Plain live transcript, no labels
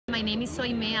My name is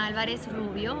Zoimé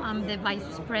Alvarez-Rubio. I'm the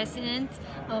Vice President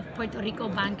of Puerto Rico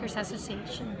Bankers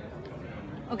Association.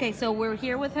 Okay, so we're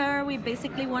here with her. We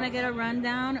basically want to get a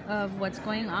rundown of what's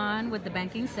going on with the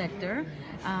banking sector,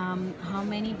 how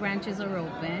many branches are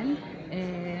open,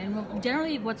 and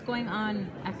generally what's going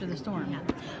on after the storm. Yeah.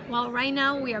 Well, right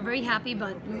now we are very happy,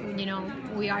 but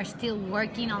we are still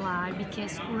working a lot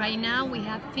because right now we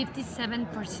have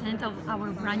 57% of our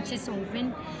branches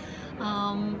open.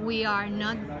 We are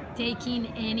not taking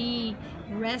any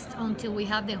rest until we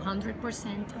have the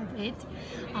 100% of it.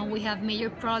 We have major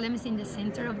problems in the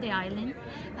center of the island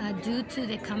due to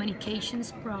the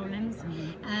communications problems,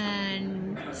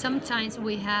 and sometimes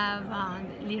we have a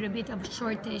little bit of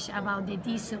shortage about the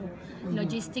diesel,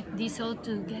 logistic diesel,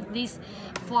 to get this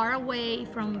far away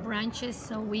from branches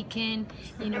so we can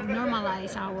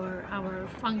normalize our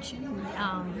function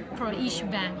for each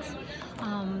bank.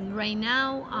 Right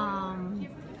now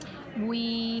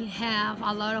we have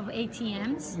a lot of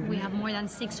ATMs. We have more than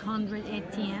 600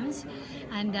 ATMs,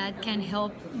 and that can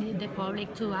help the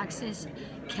public to access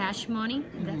cash money.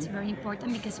 That's very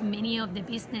important because many of the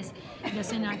business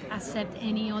doesn't accept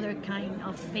any other kind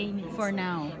of payment. For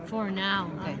now. For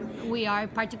now. Okay. We are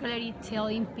particularly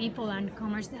telling people and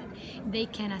commerce that they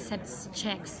can accept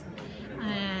checks,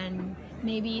 and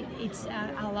maybe it's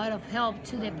a lot of help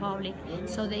to the public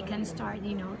so they can start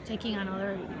taking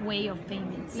another way of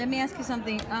payments. Let me ask you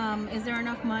something. Is there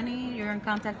enough money? You're in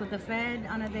contact with the Fed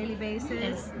on a daily basis?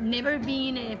 It's never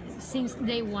been, since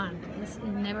day one, it's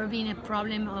never been a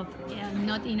problem of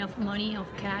not enough money of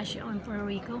cash on Puerto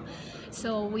Rico.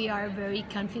 So we are very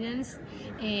confident.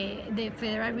 The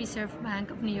Federal Reserve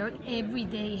Bank of New York every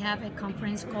day have a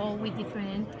conference call with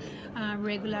different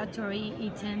regulatory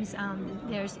items.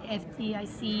 There's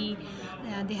FDIC,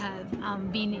 they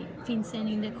have been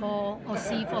FinCEN in the call.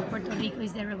 OSIF of Puerto Rico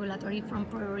is the regulatory from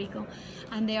Puerto Rico,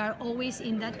 and they are always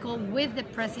in that call with the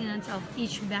presidents of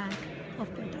each bank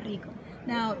of Puerto Rico.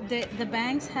 Now, the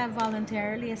banks have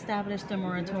voluntarily established the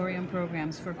moratorium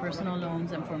programs for personal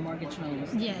loans and for mortgage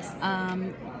loans. Yes.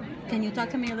 Can you talk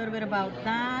to me a little bit about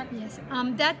that? Yes.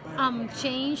 That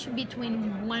change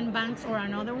between one bank or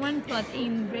another one, but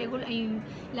in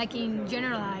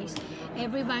generalized,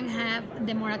 every bank have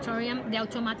the moratorium, the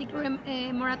automatic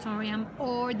moratorium,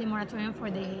 or the moratorium for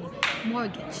the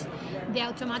mortgage. The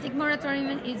automatic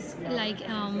moratorium is like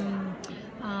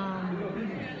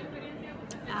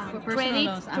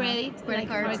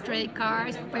credit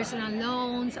cards, personal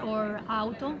loans, or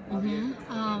auto.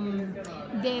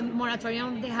 The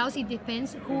moratorium of the house, it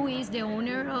depends who is the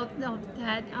owner of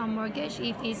that mortgage,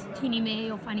 if it's Ginnie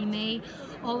Mae or Fannie Mae,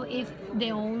 or if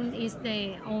the own is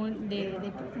the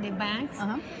banks.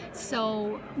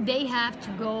 So they have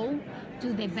to go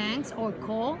to the banks or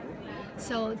call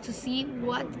to see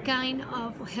what kind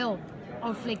of help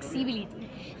or flexibility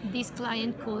this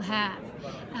client could have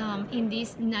in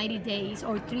these 90 days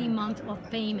or 3 months of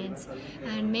payments,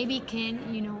 and maybe can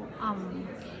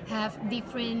have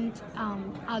different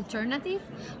alternatives.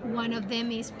 One of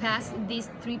them is pass these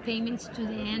 3 payments to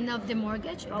the end of the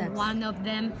mortgage, or one of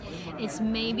them is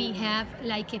maybe have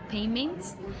like a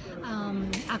payment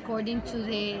according to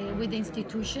with the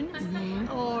institution,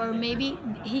 or maybe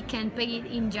he can pay it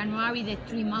in January, the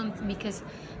 3 months, because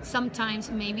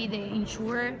sometimes maybe the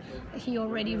insurer, he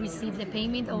already received the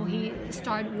payment, or he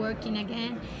start working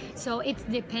again. So it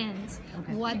depends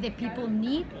what the people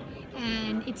need.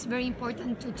 And it's very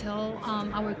important to tell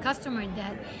our customer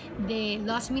that the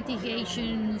loss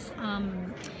mitigations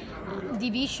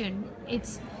division,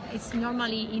 it's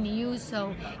normally in use.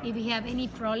 So if you have any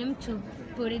problem, to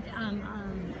put it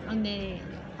on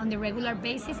the regular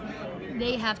basis,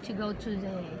 they have to go to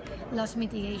the loss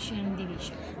mitigation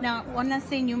division. Now, one last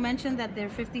thing, you mentioned that there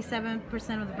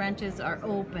 57% of the branches are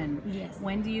open. Yes.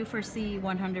 When do you foresee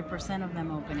 100% of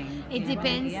them opening? It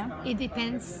depends. It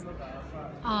depends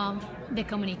on the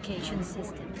communication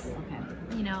systems.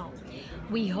 Okay.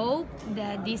 We hope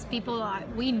that these people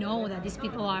we know that these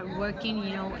people are working,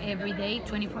 every day,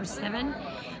 24/7,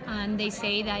 and they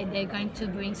say that they're going to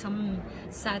bring some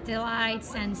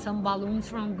satellites and some balloons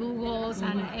from Google's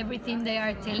and everything they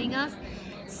are telling us.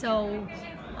 So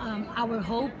our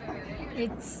hope,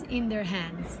 it's in their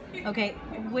hands. Okay,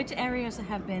 which areas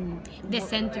have been the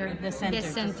center? The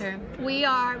center. We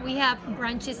have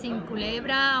branches in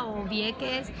Culebra or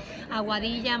Vieques,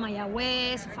 Aguadilla,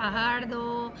 Mayagüez,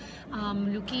 Fajardo,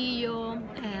 Luquillo,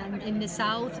 and in the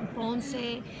south,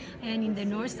 Ponce, and in the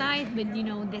north side. But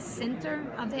the center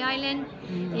of the island,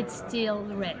 it's still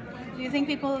red. Do you think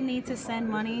people need to send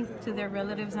money to their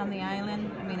relatives on the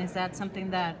island? I mean, is that something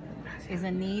that is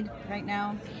a need right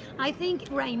now? I think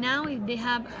right now, if they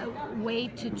have a way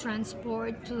to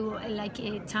transport to like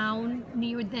a town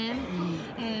near them,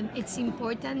 it's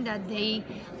important that they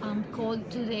call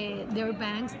to their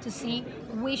banks to see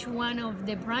which one of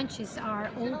the branches are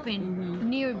open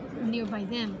nearby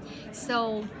them.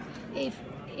 So if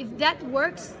that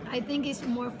works, I think it's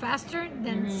more faster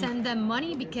than send them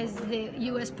money, because the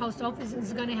U.S. Post Office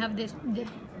is going to have the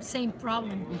same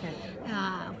problem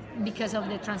because of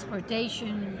the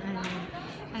transportation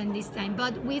and this time.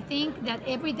 But we think that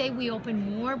every day we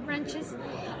open more branches,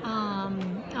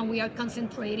 and we are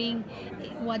concentrating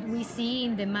what we see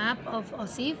in the map of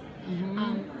OSIF,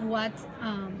 what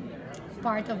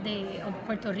part of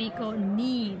Puerto Rico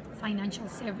need financial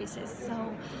services.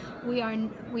 So we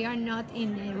are not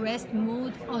in a rest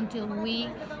mood until we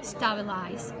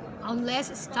stabilize,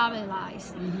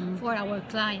 for our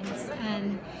clients,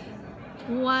 and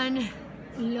one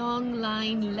long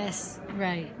line less.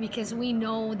 Right. Because we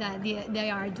know that they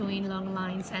are doing long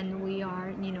lines, and we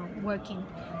are, working.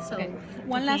 So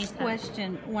One last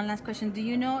question. Do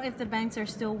you know if the banks are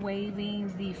still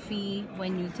waiving the fee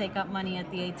when you take out money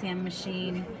at the ATM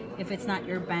machine if it's not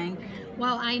your bank?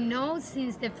 Well, I know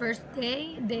since the first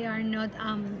day they are not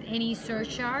any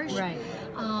surcharge. Right.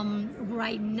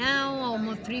 Right now,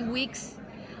 almost 3 weeks.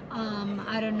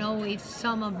 I don't know if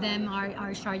some of them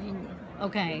are charging.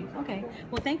 Okay.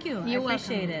 Well, thank you. You're I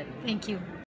appreciate welcome. it. Thank you.